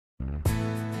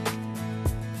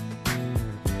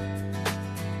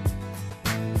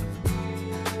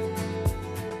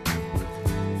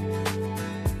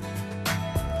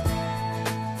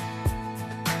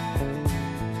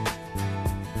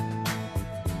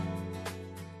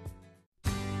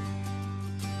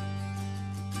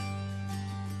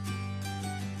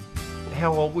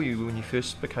How old were you when you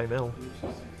first became ill?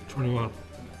 21.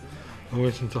 I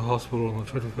went into hospital on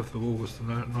the 25th of August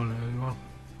 1981.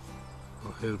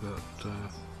 I had about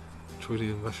 20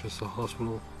 admissions to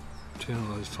hospital. 10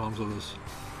 of those times I was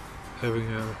having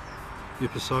an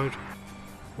episode.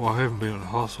 Well, I haven't been in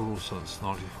hospital since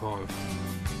 95.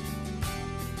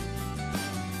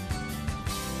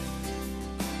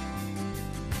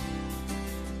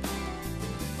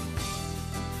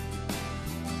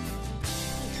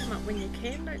 When you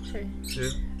can, don't you?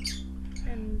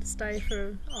 Yeah. And stay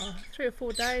for 3 or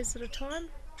 4 days at a time.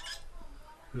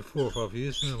 4 or 5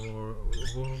 years now, or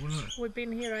wouldn't it? We've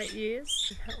been here 8 years.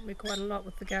 You've helped me quite a lot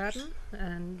with the garden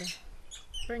and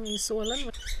bringing soil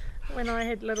in. When I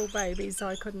had little babies,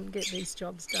 I couldn't get these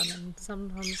jobs done, and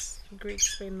sometimes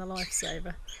Greg's been the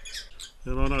lifesaver.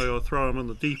 And I know I throw him in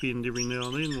the deep end every now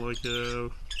and then, like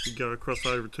you go across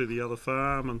over to the other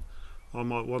farm, and I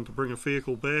might want to bring a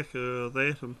vehicle back,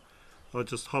 and I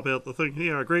just hop out the thing.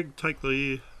 Here, Greg, take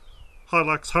the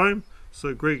Hilux home.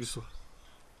 So Greg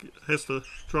has to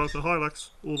drive the Hilux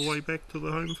all the way back to the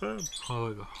home farm.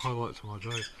 Highlight to my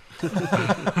day.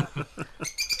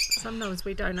 Sometimes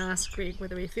we don't ask Greg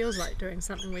whether he feels like doing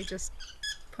something. We just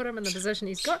put him in the position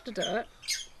he's got to do it,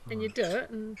 and you do it,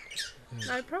 and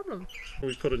no problem.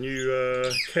 We put a new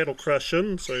cattle crush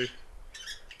in, so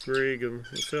Greg and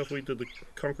myself, we did the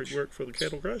concrete work for the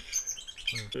cattle crush.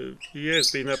 He has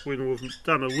been up when we've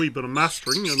done a wee bit of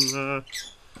mustering, and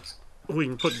we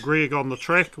can put Greg on the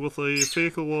track with the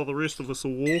vehicle while the rest of us are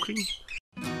walking.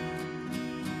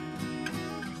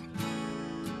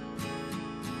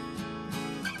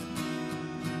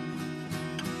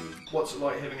 What's it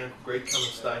like having Uncle Greg come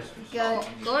and stay?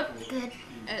 Good.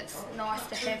 It's nice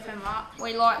to have him up.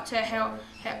 We like to help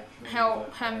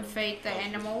him feed the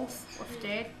animals with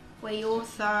Dad. We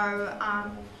also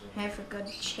have a good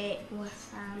chat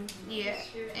with Yeah,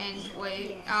 and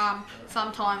we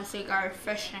sometimes we go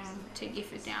fishing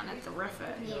together down at the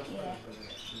river. Yeah.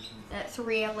 It's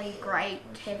really great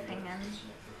having him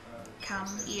come.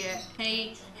 Yeah,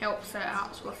 he helps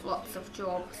out with lots of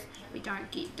jobs we don't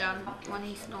get done when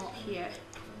he's not here.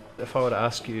 If I were to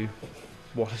ask you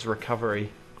what is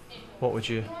recovery, what would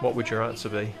your answer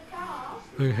be?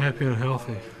 Being happy and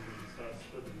healthy.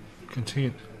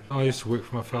 Content. I used to work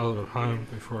for my father at home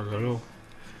before I got ill,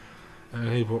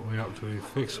 and he brought me up to be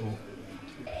flexible.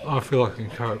 I feel I can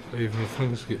cope even if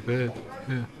things get bad.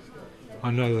 Yeah,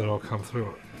 I know that I'll come through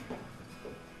it.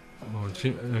 Well,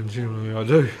 and generally I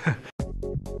do.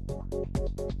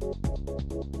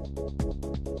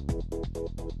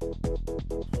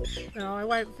 No, I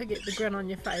won't forget the grin on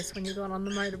your face when you got on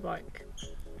the motorbike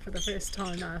for the first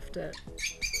time after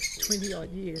 20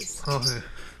 odd years. Oh yeah.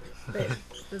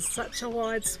 There's such a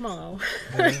wide smile.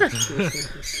 Yeah.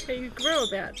 He grew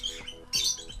about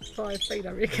 5 feet,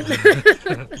 I reckon.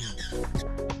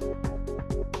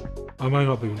 I may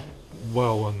not be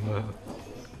well in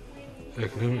the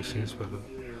academic sense, but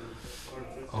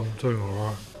I'm doing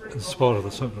alright in spite of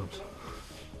the symptoms.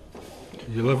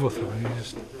 You live with them and you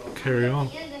just carry on.